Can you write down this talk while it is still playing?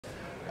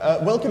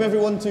Welcome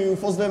everyone to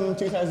Fosdem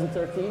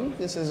 2013.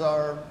 This is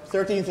our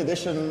 13th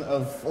edition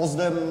of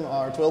Fosdem,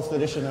 our 12th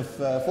edition of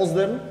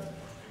Fosdem.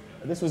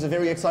 This was a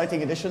very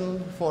exciting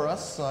edition for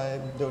us. I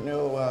don't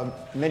know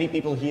many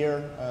people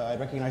here. I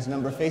recognize a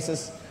number of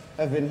faces.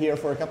 Have been here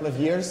for a couple of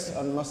years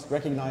and must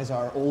recognize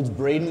our old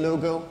brain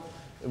logo.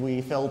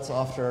 We felt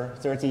after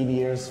 13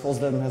 years,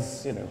 Fosdem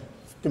has,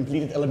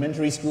 completed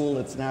elementary school.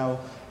 It's now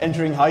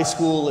entering high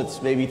school.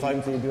 It's maybe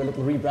time to do a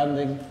little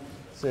rebranding.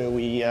 So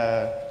we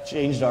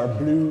changed our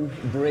blue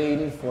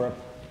brain for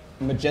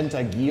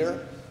magenta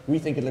gear. We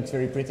think it looks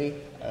very pretty,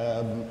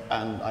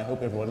 and I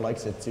hope everyone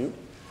likes it too.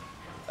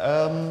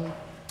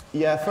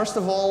 First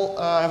of all,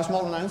 I have a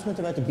small announcement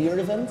about the beer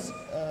event.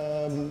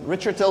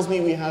 Richard tells me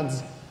we had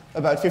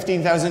about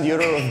 15,000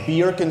 euro of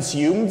beer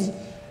consumed,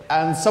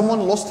 and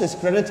someone lost his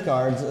credit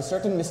card, a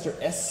certain Mr.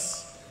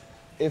 S.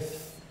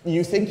 If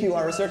you think you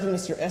are a certain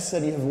Mr. S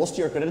and you have lost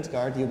your credit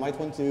card, you might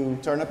want to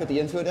turn up at the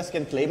info desk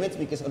and claim it,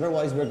 because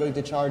otherwise we're going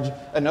to charge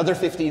another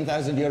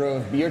 15,000 euro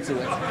of beer to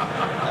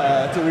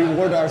it to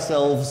reward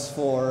ourselves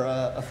for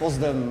a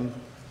Fosdem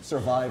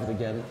survived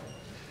again.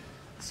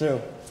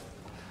 So,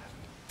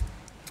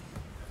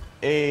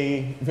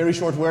 a very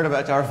short word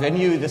about our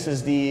venue. This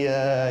is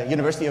the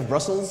University of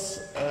Brussels.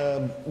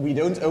 We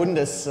don't own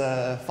this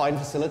fine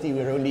facility.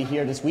 We're only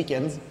here this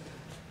weekend.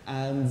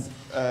 And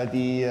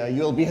the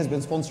ULB has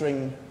been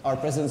sponsoring our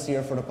presence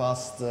here for the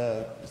past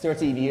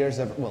 13 years,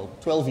 well,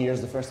 12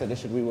 years, the first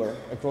edition we were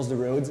across the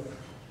road.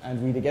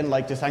 And we'd again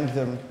like to thank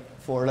them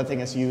for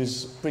letting us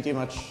use pretty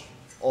much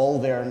all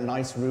their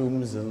nice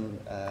rooms and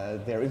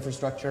their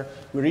infrastructure.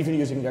 We're even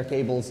using their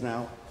cables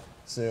now.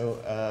 So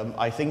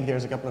I think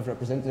there's a couple of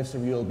representatives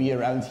from ULB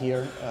around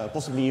here,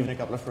 possibly even a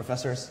couple of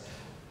professors.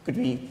 Could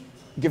we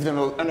give them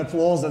an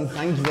applause and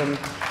thank them?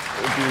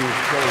 It would be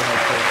very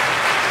helpful.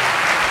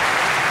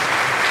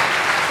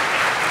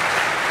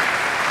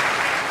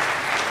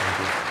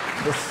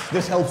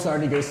 This helps our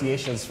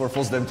negotiations for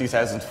Fosdem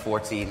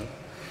 2014.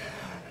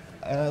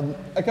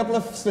 A couple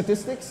of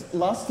statistics.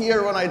 Last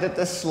year when I did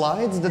the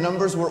slides, the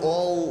numbers were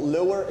all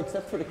lower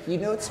except for the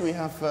keynotes. We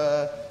have,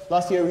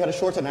 last year we had a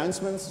short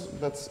announcement,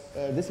 but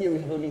this year we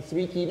have only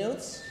 3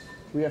 keynotes.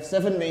 We have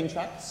 7 main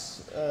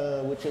tracks,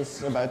 which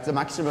is about the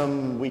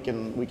maximum we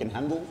can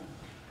handle.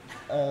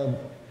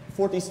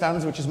 40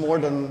 stands, which is more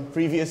than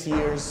previous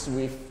years.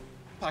 We've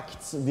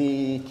packed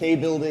the K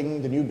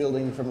building, the new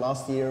building from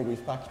last year.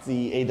 We've packed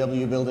the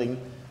AW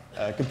building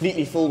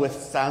completely full with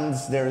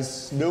stands.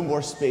 There's no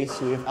more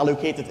space. We've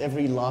allocated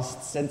every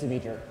last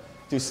centimeter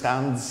to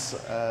stands.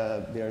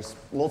 There's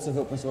lots of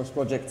open source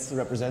projects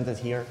represented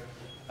here.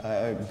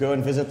 Go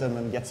and visit them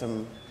and get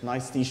some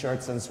nice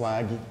t-shirts and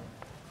swag.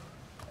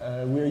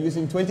 We're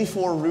using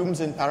 24 rooms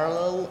in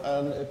parallel,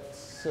 and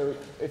so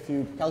if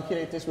you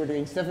calculate this, we're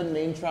doing 7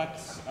 main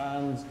tracks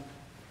and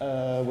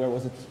where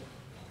was it?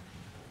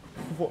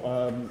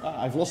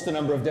 I've lost the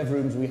number of dev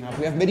rooms we have.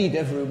 We have many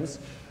dev rooms,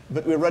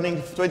 but we're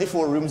running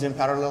 24 rooms in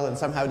parallel, and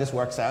somehow this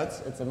works out.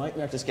 It's a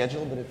nightmare to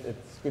schedule, but it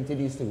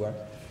continues to work.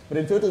 But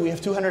in total, we have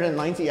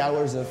 290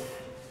 hours of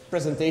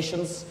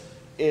presentations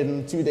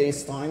in 2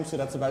 days' time, so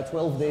that's about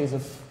 12 days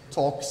of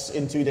talks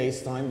in 2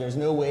 days' time. There's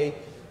no way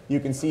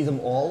you can see them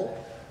all,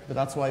 but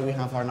that's why we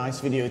have our nice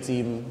video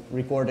team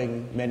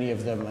recording many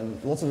of them,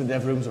 and lots of the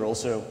dev rooms are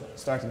also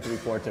starting to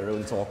record their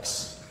own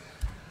talks.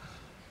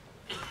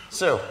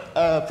 So,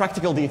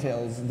 practical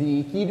details.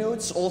 The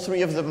keynotes, all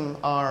 3 of them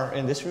are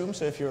in this room,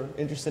 so if you're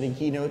interested in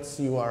keynotes,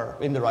 you are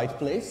in the right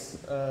place.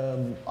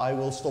 I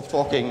will stop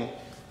talking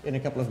in a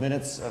couple of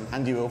minutes and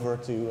hand you over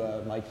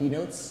to my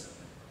keynotes.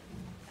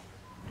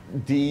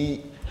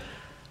 The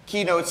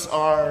keynotes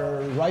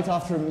are, right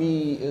after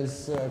me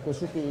is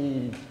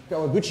Kosuke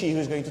Kawaguchi,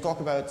 who's going to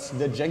talk about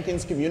the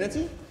Jenkins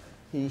community.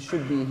 He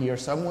should be here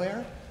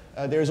somewhere.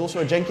 There is also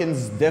a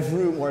Jenkins dev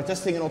room, or a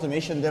testing and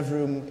automation dev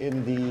room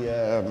in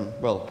the,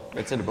 well,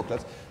 it's in the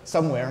booklet,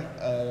 somewhere,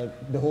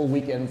 the whole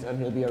weekend, and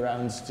he'll be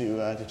around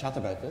to chat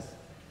about this.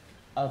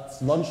 At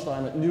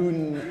lunchtime, at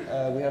noon,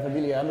 we have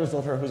Amelia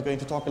Andersdotter, who's going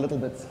to talk a little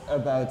bit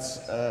about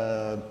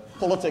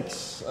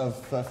politics of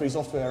free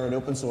software and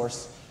open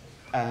source,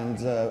 and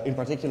in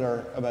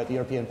particular about the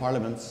European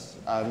Parliament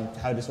and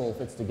how this all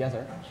fits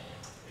together.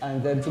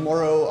 And then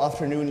tomorrow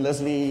afternoon,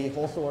 Leslie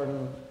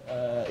Hawthorne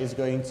is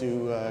going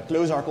to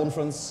close our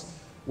conference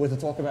with a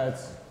talk about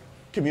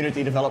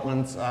community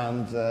development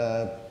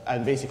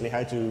and basically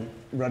how to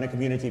run a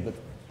community. But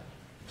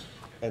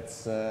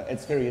it's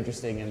very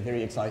interesting and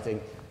very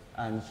exciting.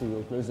 And she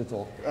will close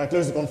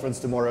the conference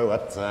tomorrow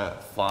at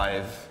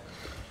 5.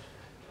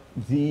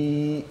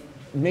 The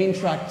main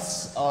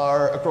tracks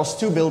are across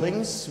 2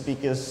 buildings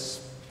because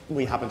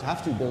we happen to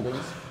have 2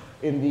 buildings.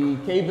 In the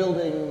K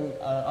building,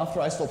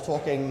 after I stop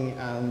talking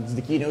and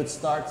the keynote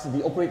starts,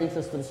 the operating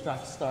systems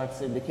track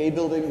starts in the K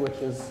building, which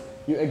is,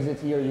 you exit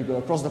here, you go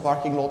across the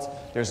parking lot.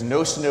 There's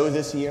no snow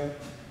this year,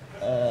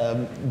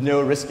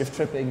 no risk of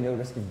tripping, no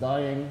risk of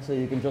dying, so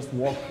you can just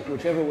walk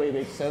whichever way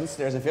makes sense.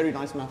 There's a very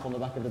nice map on the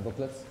back of the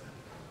booklet.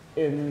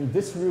 In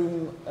this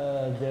room,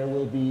 there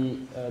will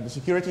be the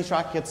security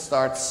track. It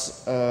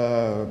starts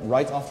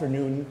right after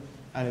noon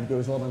and it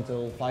goes on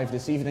until 5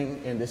 this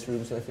evening in this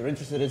room. So if you're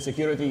interested in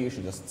security, you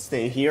should just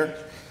stay here.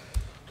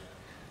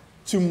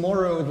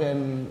 Tomorrow,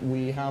 then,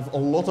 we have a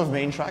lot of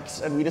main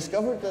tracks, and we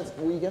discovered that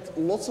we get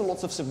lots and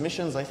lots of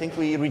submissions. I think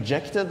we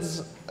rejected,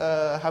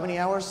 how many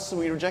hours?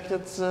 We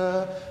rejected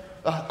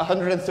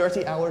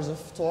 130 hours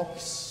of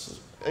talks,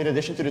 in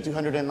addition to the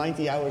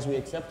 290 hours we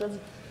accepted.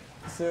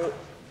 So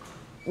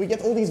we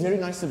get all these very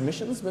nice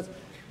submissions, but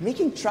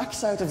making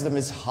tracks out of them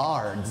is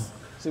hard.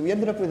 So we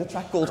ended up with a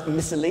track called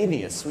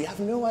Miscellaneous. We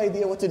have no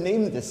idea what to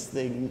name this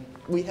thing.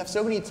 We have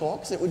so many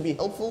talks, it would be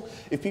helpful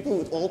if people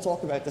would all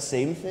talk about the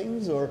same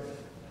things, or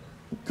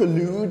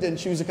collude and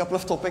choose a couple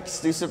of topics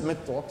to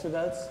submit talks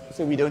about,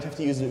 so we don't have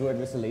to use the word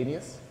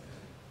miscellaneous.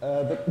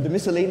 But the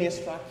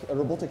miscellaneous track, a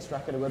robotics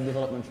track, and a web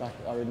development track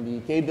are in the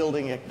K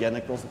building, again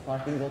across the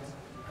parking lot.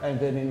 And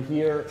then in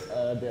here,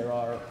 there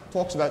are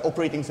talks about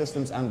operating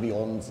systems and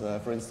beyond.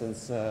 For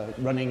instance,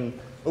 running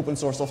open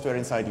source software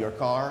inside your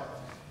car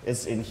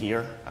is in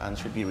here and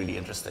should be really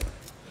interesting.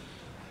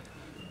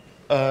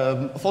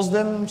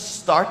 Fosdem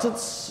started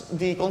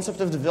the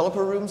concept of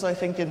developer rooms, I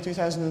think, in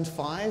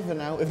 2005, and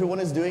now everyone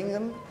is doing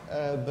them.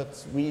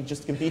 But we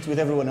just compete with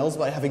everyone else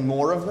by having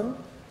more of them.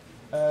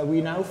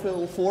 We now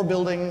fill 4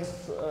 buildings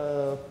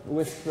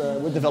with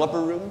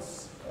developer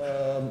rooms.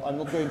 I'm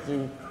not going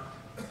to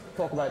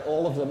talk about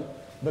all of them,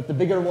 but the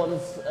bigger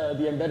ones,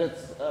 the embedded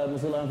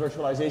Mozilla and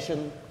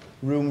virtualization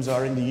rooms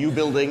are in the U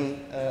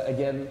building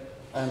again,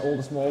 and all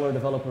the smaller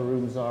developer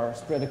rooms are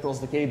spread across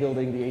the K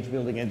building, the H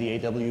building, and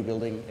the AW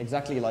building,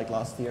 exactly like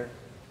last year.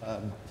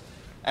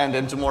 And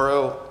then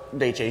tomorrow,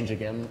 they change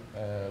again.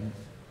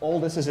 All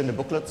this is in the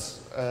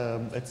booklets.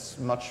 It's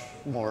much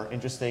more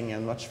interesting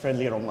and much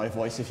friendlier on my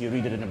voice if you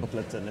read it in a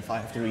booklet than if I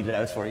have to read it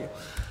out for you.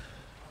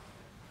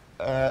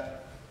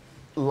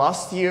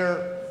 Last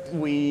year,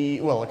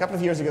 a couple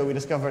of years ago, we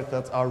discovered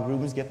that our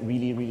rooms get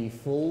really, really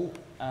full,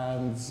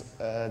 and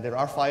there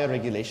are fire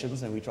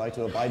regulations, and we try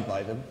to abide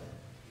by them.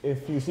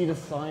 If you see the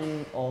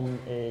sign on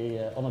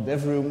a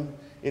dev room,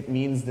 it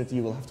means that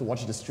you will have to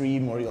watch the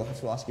stream, or you'll have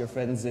to ask your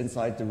friends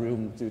inside the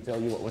room to tell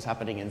you what was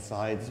happening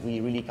inside. We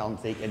really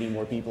can't take any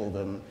more people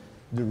than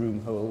the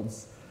room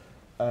holds.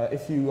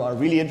 If you are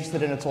really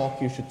interested in a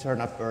talk, you should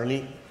turn up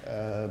early.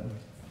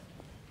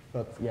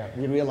 But yeah,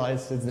 we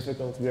realize it's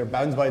difficult. We are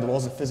bound by the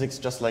laws of physics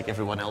just like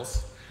everyone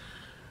else.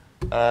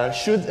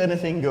 Should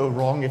anything go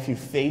wrong, if you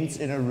faint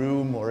in a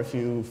room or if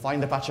you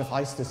find a patch of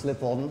ice to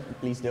slip on,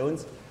 please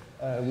don't.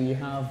 We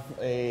have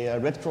a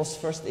Red Cross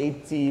first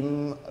aid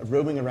team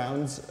roaming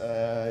around.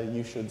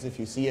 You should, if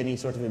you see any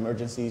sort of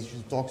emergencies, you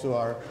should talk to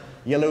our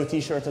yellow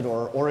t-shirted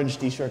or orange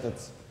t-shirted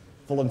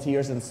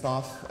volunteers and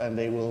staff, and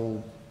they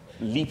will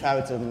leap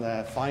out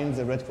and find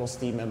the Red Cross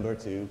team member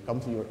to come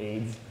to your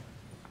aid.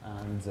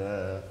 And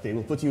they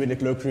will put you in the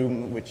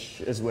cloakroom,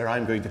 which is where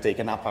I'm going to take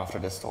a nap after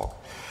this talk.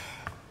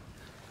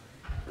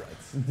 Right.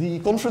 The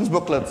conference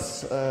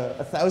booklets,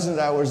 1,000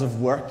 hours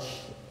of work,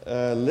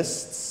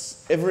 lists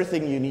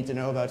everything you need to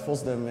know about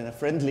Fosdem in a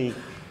friendly,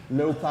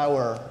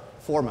 low-power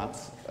format.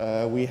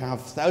 We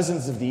have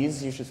thousands of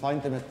these. You should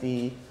find them at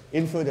the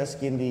info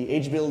desk in the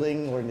H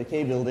building or in the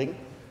K building.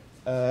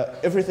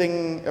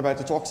 Everything about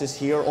the talks is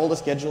here. All the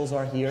schedules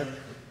are here.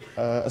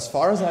 As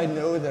far as I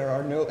know, there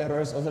are no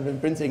errors other than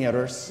printing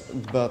errors.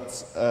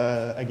 But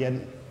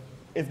again,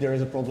 if there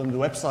is a problem, the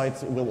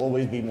website will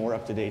always be more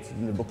up to date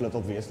than the booklet.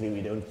 Obviously,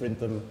 we don't print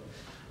them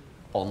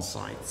on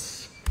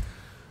site.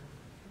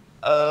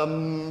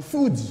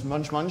 Food,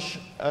 munch munch.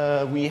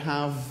 We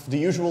have the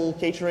usual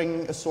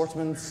catering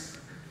assortment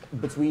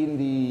between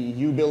the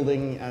U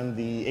building and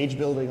the H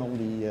building on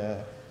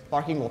the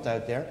parking lot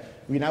out there.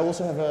 We now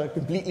also have a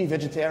completely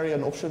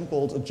vegetarian option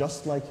called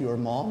Just Like Your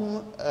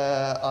Mom.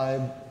 I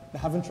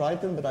haven't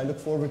tried them, but I look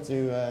forward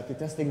to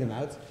testing them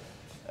out.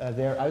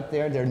 They're out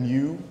there, they're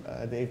new,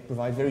 they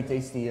provide very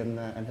tasty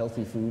and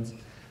healthy foods.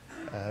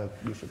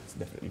 You should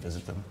definitely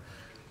visit them.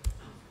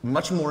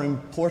 Much more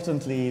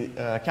importantly,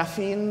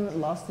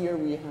 caffeine. Last year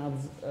we had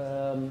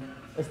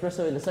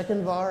espresso in the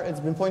second bar. It's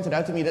been pointed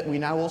out to me that we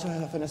now also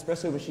have an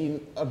espresso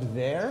machine up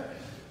there.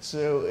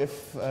 So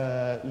if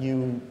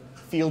you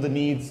feel the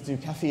need to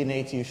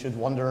caffeinate, you should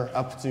wander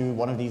up to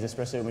one of these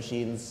espresso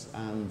machines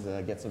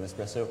and get some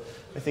espresso.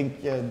 I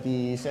think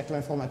the Cercle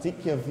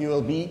Informatique of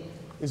ULB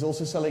is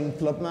also selling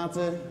Club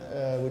Mate,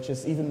 which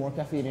is even more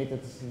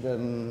caffeinated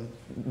than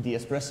the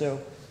espresso.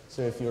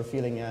 So if you're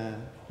feeling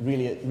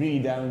really, really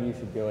down, you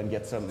should go and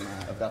get some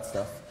of that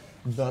stuff.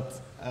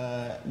 But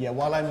yeah,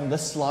 while I'm on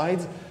this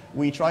slide,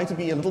 we try to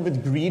be a little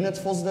bit green at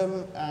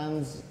Fosdem,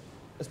 and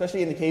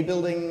especially in the K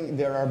building,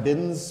 there are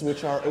bins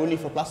which are only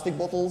for plastic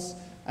bottles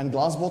and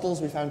glass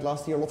bottles. We found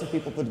last year a lot of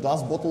people put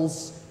glass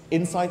bottles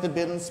inside the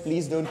bins.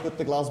 Please don't put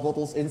the glass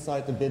bottles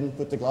inside the bin,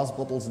 put the glass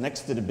bottles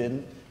next to the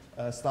bin.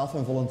 Staff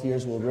and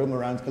volunteers will roam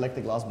around, collect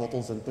the glass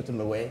bottles and put them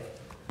away.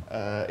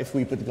 If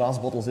we put glass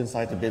bottles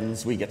inside the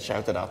bins, we get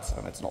shouted at,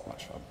 and it's not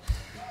much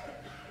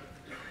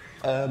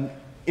fun.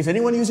 Is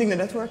anyone using the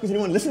network? Is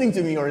anyone listening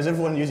to me, or is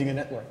everyone using a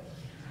network?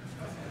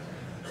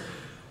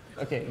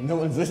 Okay, no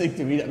one's listening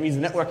to me. That means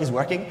the network is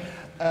working.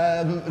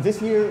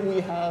 This year we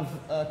have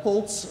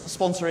Colts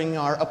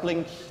sponsoring our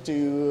uplink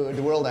to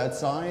the world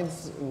outside.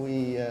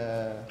 We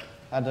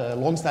had a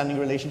long-standing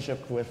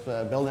relationship with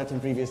Belnet in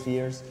previous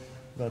years,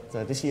 but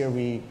this year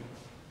we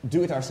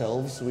do it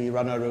ourselves. We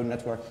run our own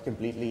network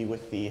completely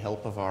with the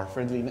help of our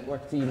friendly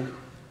network team.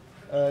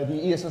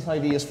 The ESS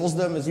ID is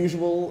Fosdem as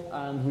usual,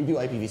 and we do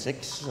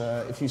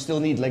IPv6. If you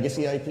still need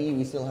legacy IP,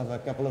 we still have a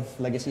couple of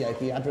legacy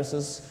IP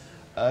addresses.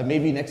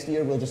 Maybe next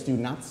year we'll just do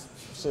NAT.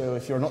 So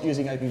if you're not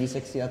using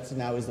IPv6 yet,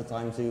 now is the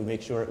time to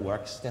make sure it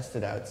works, test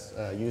it out,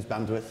 use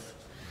bandwidth.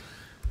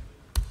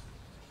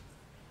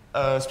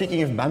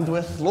 Speaking of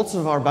bandwidth, lots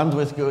of our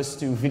bandwidth goes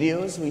to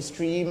videos.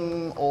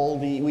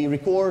 We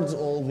record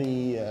all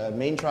the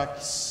main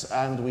tracks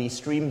and we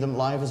stream them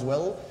live as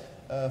well.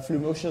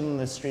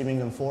 FluMotion is streaming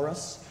them for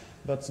us.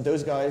 But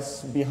those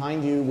guys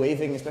behind you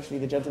waving, especially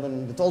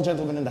the tall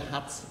gentleman in the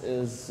hat,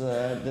 is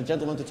the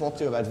gentleman to talk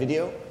to about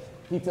video.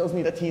 He tells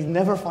me that he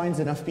never finds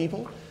enough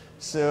people.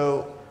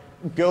 So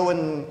go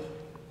and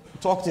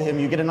talk to him.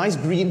 You get a nice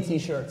green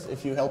t-shirt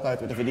if you help out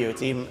with the video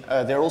team.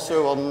 They're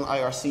also on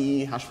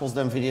IRC,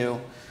 #Fosdem video.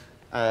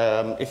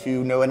 If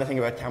you know anything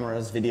about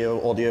cameras,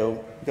 video,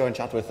 audio, go and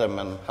chat with them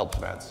and help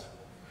them out.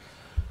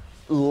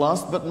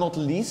 Last but not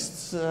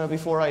least,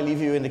 before I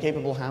leave you in the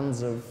capable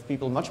hands of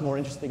people much more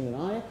interesting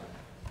than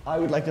I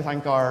would like to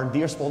thank our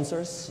dear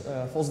sponsors.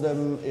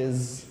 Fosdem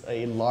is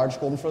a large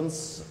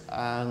conference,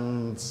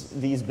 and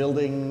these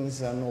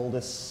buildings and all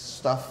this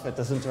stuff, it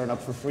doesn't turn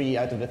up for free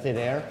out of the thin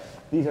air.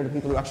 These are the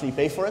people who actually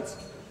pay for it.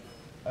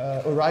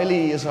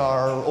 O'Reilly is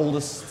our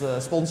oldest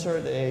sponsor.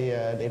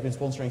 They've been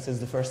sponsoring since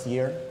the first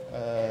year.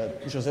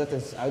 Josette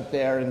is out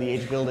there in the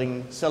H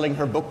building selling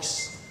her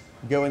books.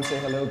 Go and say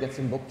hello, get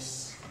some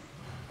books.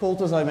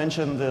 Colt, as I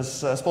mentioned, is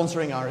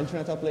sponsoring our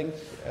internet uplink.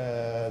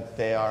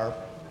 They are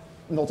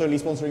not only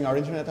sponsoring our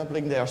internet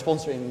uplink, they are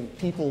sponsoring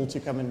people to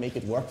come and make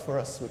it work for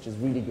us, which is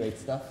really great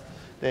stuff.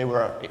 They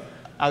were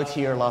out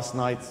here last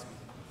night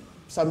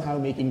somehow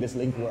making this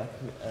link work.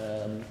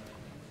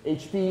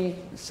 HP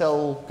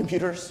sell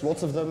computers,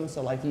 lots of them,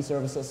 sell IT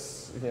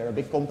services. They're a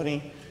big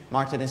company.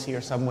 Martin is here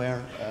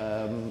somewhere.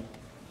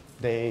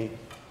 They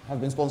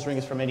have been sponsoring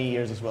us for many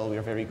years as well. We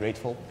are very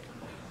grateful.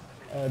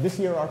 This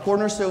year our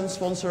cornerstone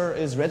sponsor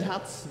is Red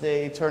Hat.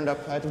 They turned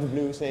up out of the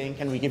blue saying,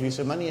 can we give you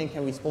some money and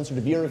can we sponsor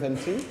the beer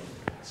event too?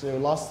 So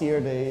last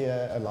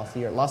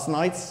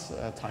night,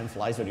 time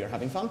flies when you're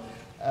having fun,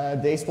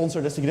 they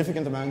sponsored a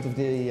significant amount of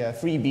the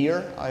free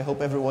beer. I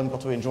hope everyone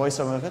got to enjoy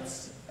some of it.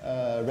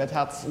 Red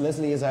Hat,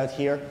 Leslie is out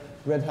here.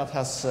 Red Hat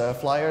has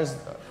flyers.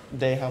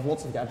 They have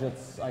lots of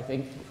gadgets, I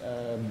think.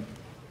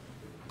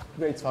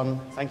 Great fun.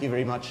 Thank you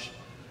very much.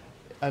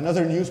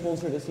 Another new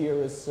sponsor this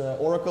year is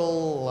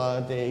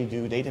Oracle. They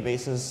do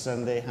databases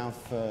and they have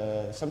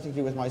something to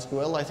do with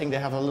MySQL. I think they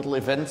have a little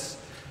event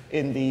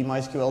in the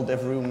MySQL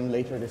dev room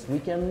later this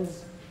weekend.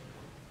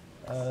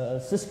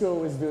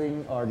 Cisco is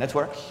doing our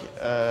network.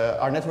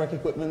 Our network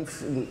equipment,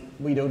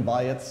 we don't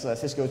buy it.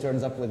 Cisco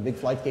turns up with big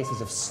flight cases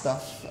of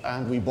stuff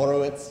and we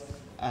borrow it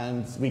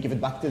and we give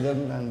it back to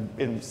them and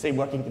in the same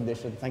working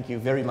condition. Thank you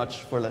very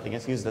much for letting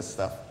us use this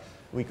stuff.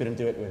 We couldn't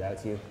do it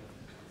without you.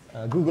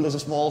 Google is a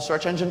small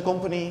search engine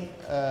company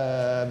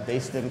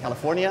based in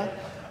California.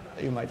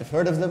 You might have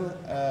heard of them.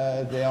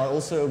 They are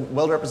also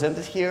well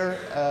represented here.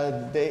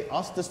 They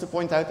asked us to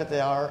point out that they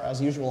are, as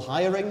usual,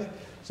 hiring.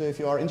 So if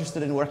you are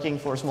interested in working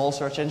for a small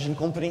search engine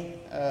company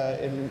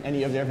in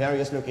any of their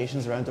various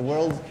locations around the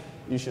world,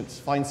 you should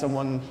find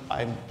someone.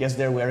 I guess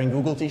they're wearing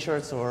Google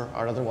t-shirts or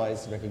are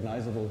otherwise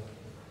recognizable.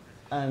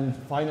 And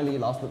finally,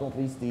 last but not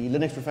least, the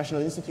Linux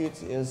Professional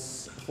Institute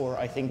is, for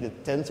I think the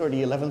 10th or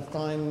the 11th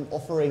time,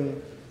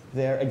 offering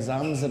their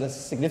exams at a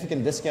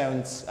significant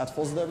discount at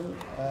Fosdem.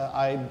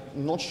 I'm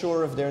not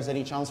sure if there's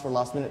any chance for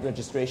last-minute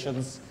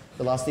registrations.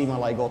 The last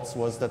email I got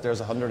was that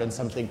there's 100 and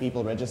something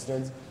people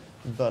registered.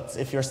 But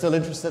if you're still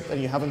interested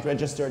and you haven't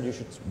registered, you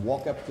should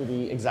walk up to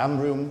the exam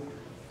room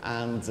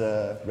and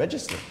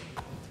register.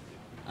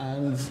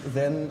 And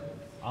then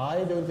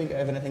I don't think I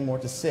have anything more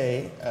to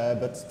say,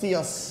 but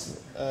Tias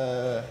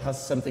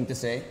has something to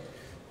say.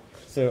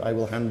 So I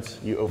will hand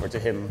you over to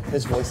him.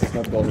 His voice is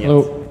not gone yet.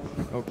 Hello.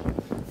 Oh.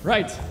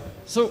 Right.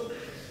 So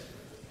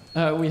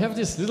we have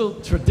this little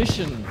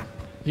tradition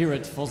here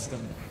at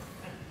Fosdem.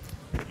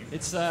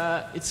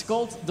 It's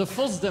called the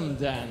Fosdem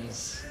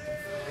dance.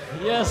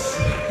 Yes.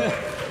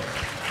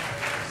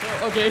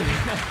 So, okay.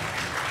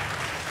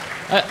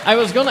 I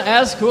was gonna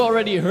ask who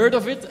already heard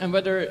of it and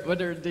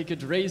whether they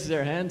could raise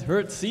their hand,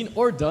 heard, seen,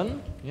 or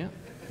done. Yeah.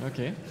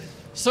 Okay.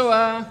 So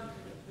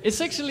it's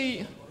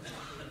actually,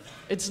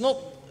 it's not.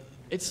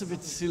 It's a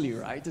bit silly,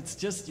 right? It's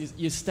just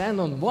you stand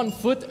on one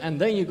foot and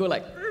then you go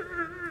like,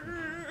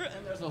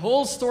 and there's a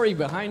whole story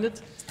behind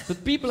it.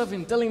 But people have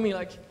been telling me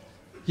like,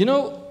 you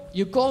know,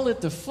 you call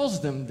it the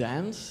Fosdem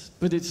dance,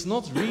 but it's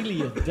not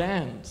really a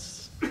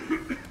dance.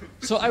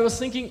 So I was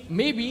thinking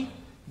maybe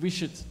we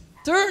should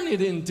turn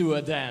it into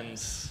a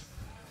dance.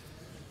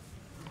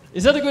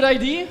 Is that a good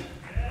idea?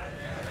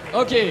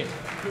 Okay.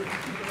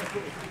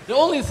 The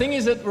only thing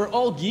is that we're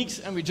all geeks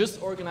and we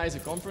just organize a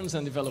conference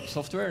and develop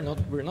software.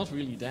 We're not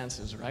really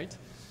dancers, right?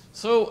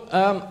 So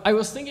I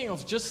was thinking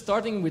of just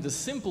starting with a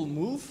simple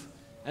move,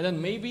 and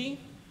then maybe,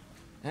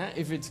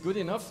 if it's good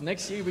enough,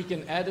 next year we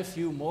can add a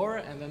few more,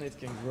 and then it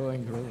can grow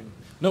and grow.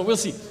 No, we'll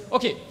see.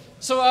 Okay,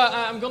 so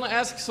I'm going to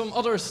ask some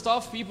other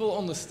staff people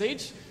on the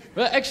stage.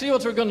 But actually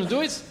what we're going to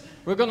do is,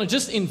 we're going to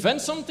just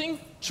invent something,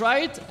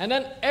 try it, and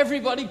then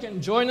everybody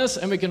can join us,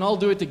 and we can all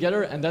do it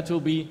together, and that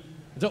will be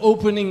the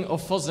opening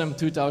of Fosdem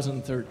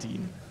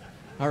 2013.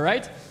 All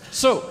right?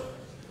 So,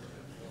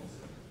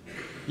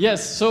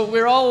 yes, so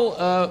we're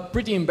all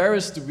pretty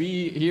embarrassed to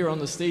be here on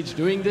the stage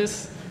doing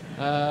this,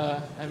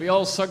 and we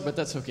all suck, but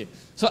that's okay.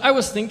 So I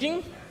was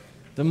thinking,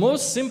 the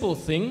most simple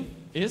thing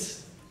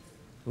is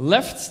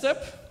left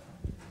step,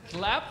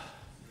 clap,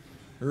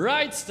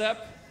 right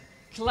step,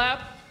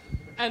 clap,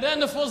 and then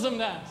the Fosdem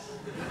dance.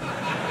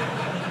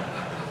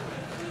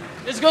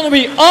 It's going to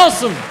be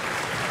awesome.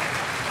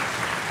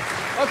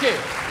 Okay.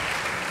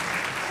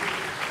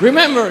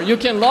 Remember, you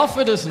can laugh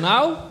with us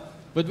now,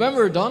 but when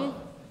we're done,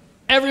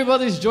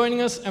 everybody's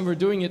joining us and we're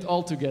doing it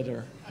all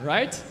together,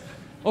 right?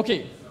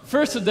 Okay,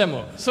 first a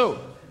demo. So,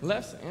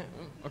 left,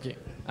 okay.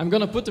 I'm going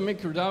to put the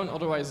micro down,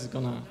 otherwise it's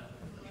going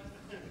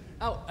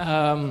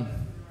to...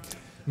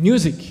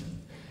 music.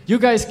 You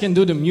guys can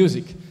do the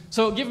music.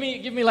 So give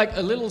me like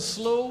a little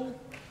slow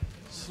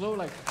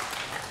like...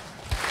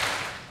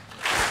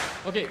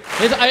 Okay,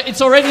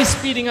 it's already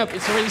speeding up.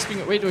 It's already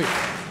speeding up. Wait.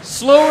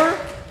 Slower.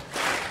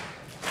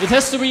 It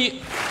has to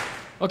be...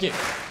 Okay.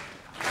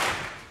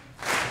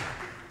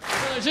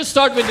 Let's just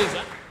start with this.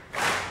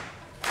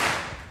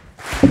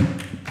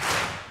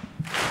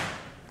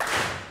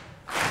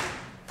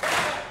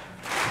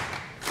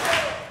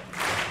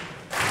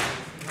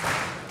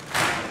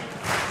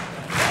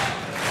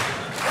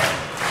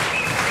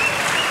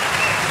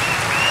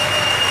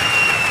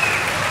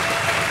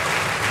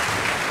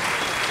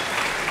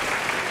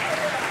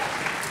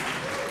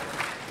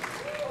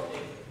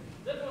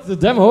 The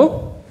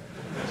demo.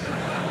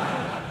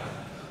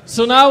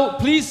 So now,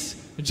 please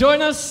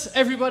join us,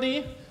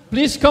 everybody.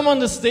 Please come on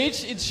the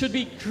stage. It should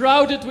be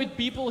crowded with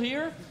people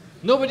here.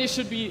 Nobody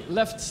should be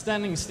left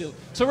standing still.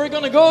 So we're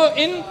going to go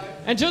in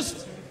and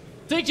just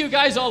take you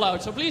guys all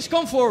out. So please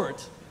come forward.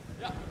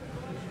 Yeah.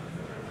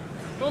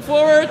 Come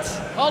forward,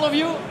 all of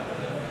you.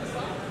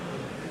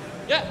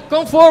 Yeah,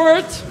 come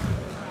forward.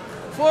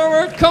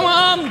 Forward, come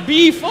on.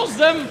 Be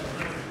Fosdem.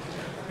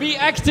 Be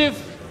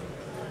active.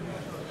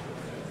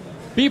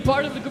 Be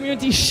part of the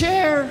community,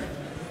 share.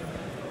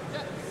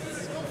 Yeah,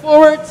 come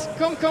forward,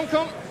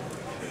 come.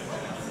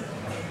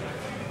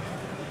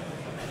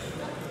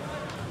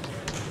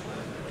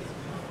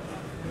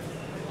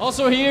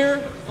 Also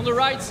here, on the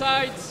right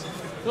side,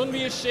 don't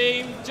be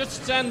ashamed,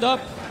 just stand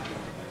up.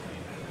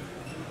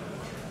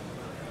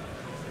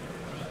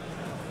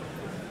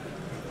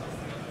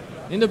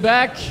 In the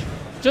back,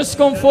 just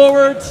come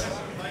forward.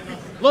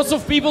 Lots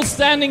of people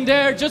standing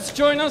there, just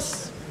join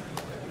us.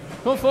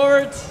 Come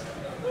forward.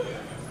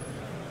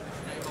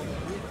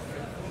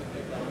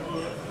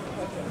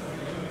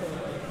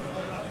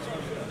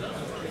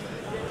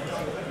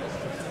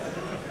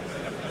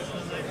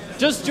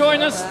 Just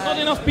join us, not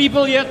enough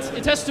people yet.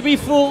 It has to be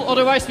full,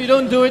 otherwise we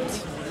don't do it.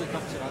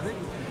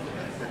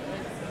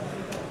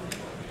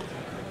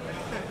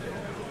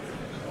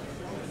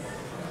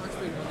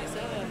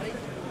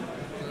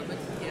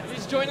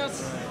 Please join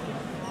us.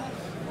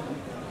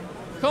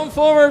 Come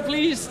forward,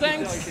 please,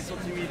 thanks.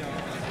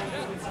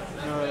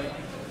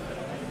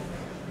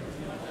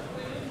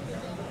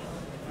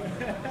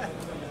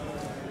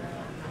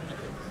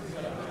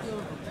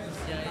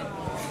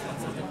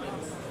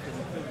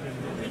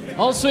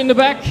 Also in the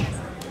back.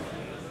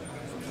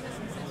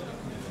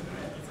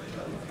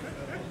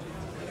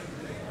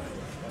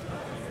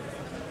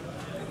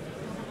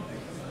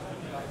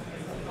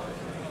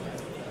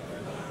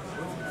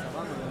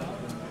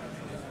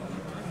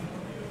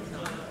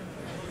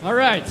 All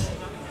right,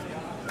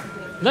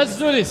 let's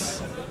do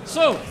this.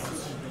 So,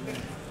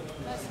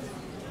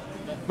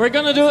 we're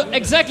gonna do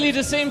exactly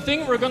the same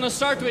thing. We're gonna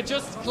start with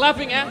just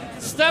clapping and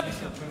step,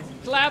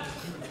 clap,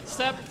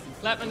 step,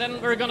 clap, and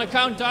then we're gonna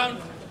count down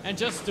and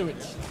just do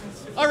it.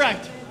 All right,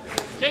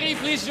 Kerry,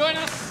 please join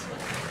us.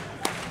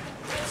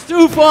 It's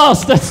too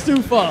fast, that's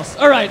too fast.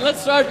 All right,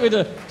 let's start with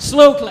a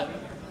slow clap.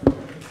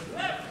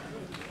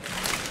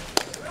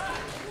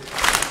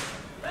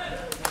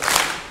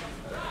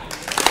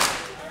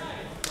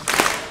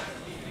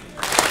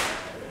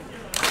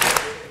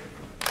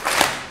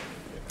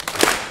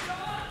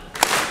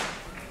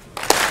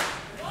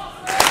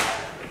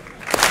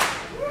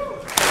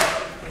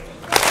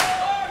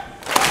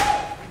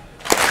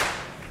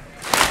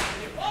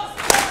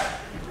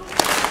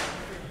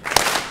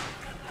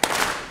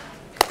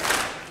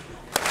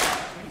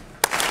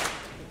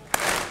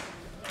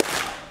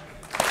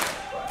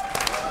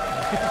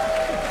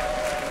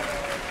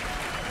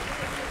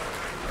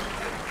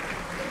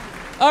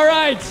 All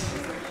right.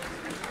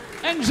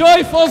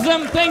 Enjoy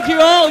Fosdem. Thank you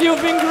all.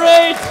 You've been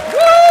great.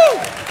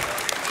 Woo!